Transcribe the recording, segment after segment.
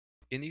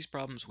In these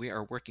problems, we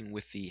are working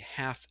with the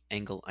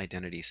half-angle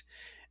identities,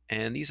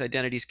 and these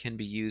identities can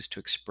be used to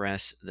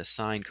express the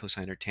sine,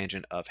 cosine, or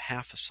tangent of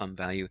half of some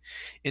value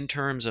in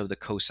terms of the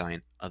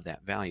cosine of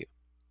that value.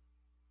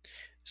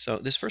 So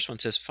this first one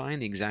says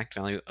find the exact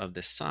value of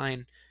the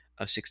sine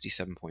of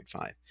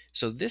 67.5.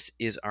 So this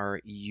is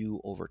our u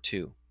over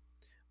 2.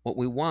 What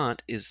we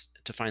want is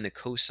to find the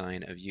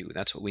cosine of u.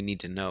 That's what we need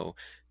to know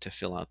to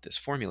fill out this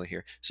formula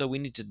here. So we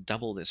need to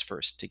double this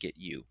first to get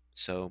u.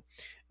 So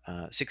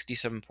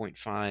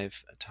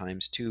 67.5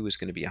 times 2 is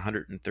going to be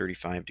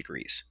 135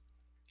 degrees.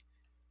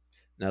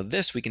 Now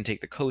this we can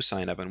take the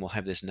cosine of, and we'll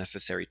have this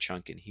necessary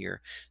chunk in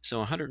here. So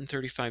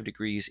 135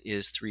 degrees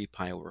is 3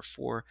 pi over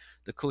 4.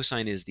 The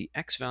cosine is the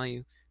x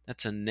value.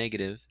 That's a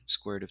negative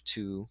square root of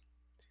 2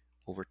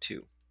 over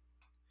 2.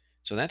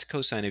 So that's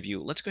cosine of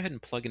u. Let's go ahead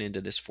and plug it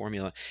into this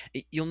formula.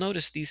 You'll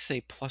notice these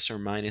say plus or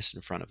minus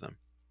in front of them.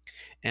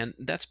 And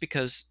that's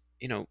because,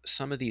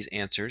 some of these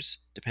answers,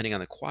 depending on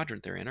the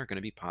quadrant they're in, are going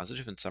to be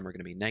positive and some are going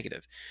to be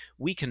negative.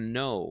 We can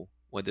know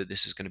whether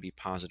this is going to be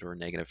positive or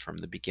negative from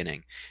the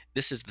beginning.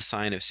 This is the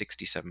sine of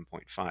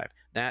 67.5.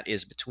 That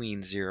is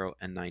between 0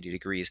 and 90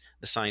 degrees.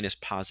 The sign is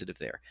positive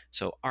there.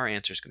 So our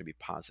answer is going to be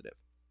positive.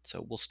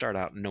 So we'll start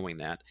out knowing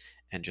that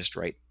and just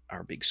write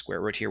our big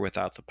square root here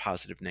without the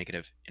positive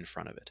negative in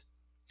front of it.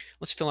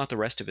 Let's fill out the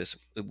rest of this.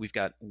 We've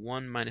got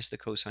 1 minus the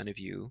cosine of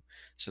u.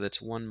 So that's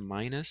 1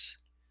 minus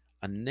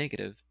a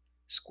negative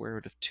square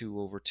root of 2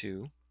 over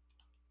 2.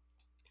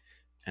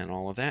 And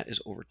all of that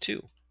is over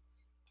 2.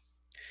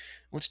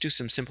 Let's do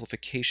some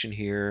simplification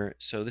here.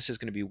 So this is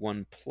going to be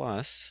 1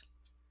 plus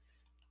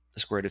the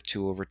square root of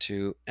 2 over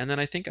 2. And then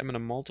I think I'm going to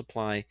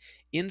multiply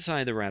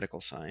inside the radical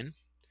sign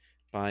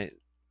by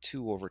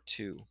 2 over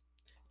 2,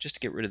 just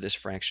to get rid of this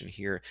fraction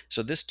here.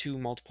 So this 2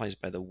 multiplies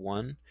by the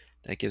 1.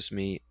 That gives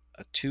me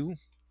a 2.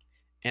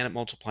 And it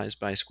multiplies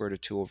by square root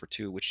of 2 over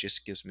 2, which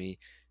just gives me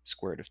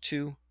square root of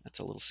 2. That's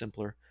a little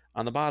simpler.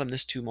 On the bottom,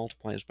 this 2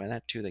 multiplies by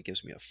that 2. That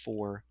gives me a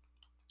 4.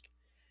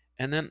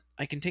 And then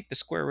I can take the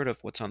square root of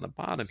what's on the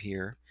bottom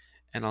here,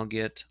 and I'll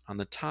get on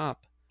the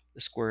top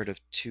the square root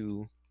of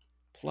 2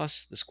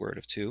 plus the square root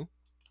of 2.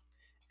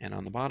 And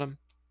on the bottom,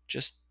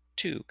 just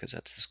 2, because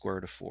that's the square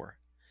root of 4.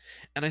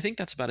 And I think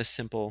that's about as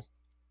simple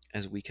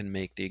as we can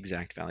make the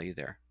exact value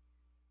there.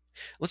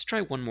 Let's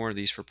try one more of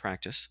these for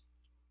practice.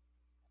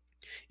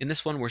 In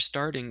this one, we're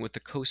starting with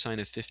the cosine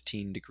of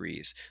 15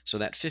 degrees. So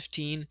that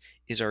 15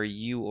 is our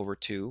u over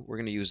 2. We're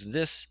going to use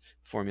this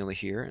formula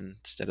here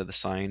instead of the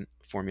sine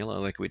formula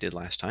like we did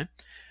last time.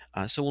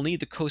 So we'll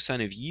need the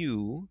cosine of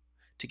u.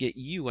 To get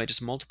u, I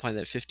just multiply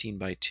that 15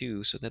 by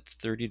 2, so that's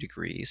 30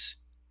 degrees.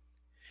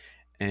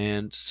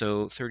 And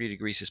so 30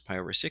 degrees is pi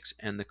over 6,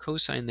 and the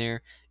cosine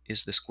there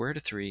is the square root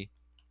of 3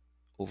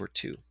 over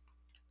 2.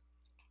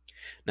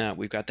 Now,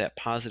 we've got that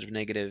positive,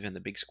 negative, and the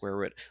big square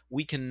root.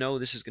 We can know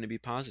this is going to be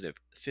positive.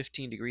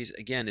 15 degrees,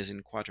 again, is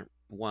in quadrant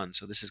 1,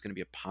 so this is going to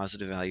be a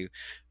positive value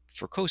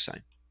for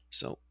cosine.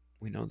 So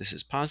we know this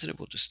is positive.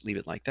 We'll just leave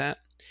it like that.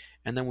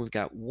 And then we've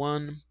got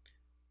 1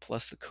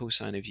 plus the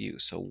cosine of u.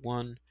 So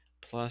 1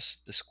 plus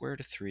the square root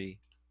of 3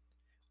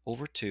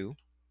 over 2,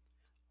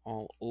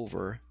 all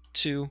over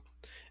 2.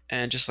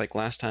 And just like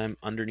last time,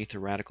 underneath the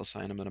radical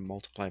sign, I'm going to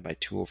multiply by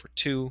 2 over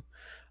 2.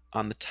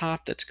 On the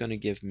top, that's going to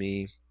give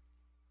me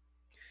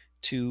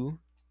 2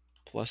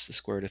 plus the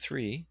square root of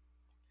 3.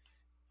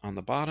 On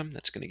the bottom,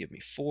 that's going to give me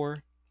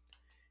 4.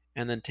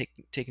 And then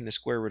taking the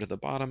square root of the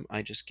bottom,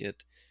 I just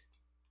get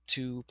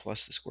 2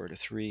 plus the square root of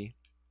 3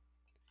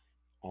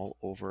 all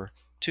over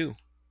 2.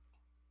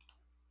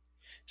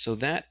 So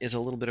that is a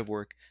little bit of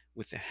work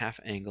with the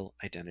half-angle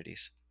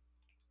identities.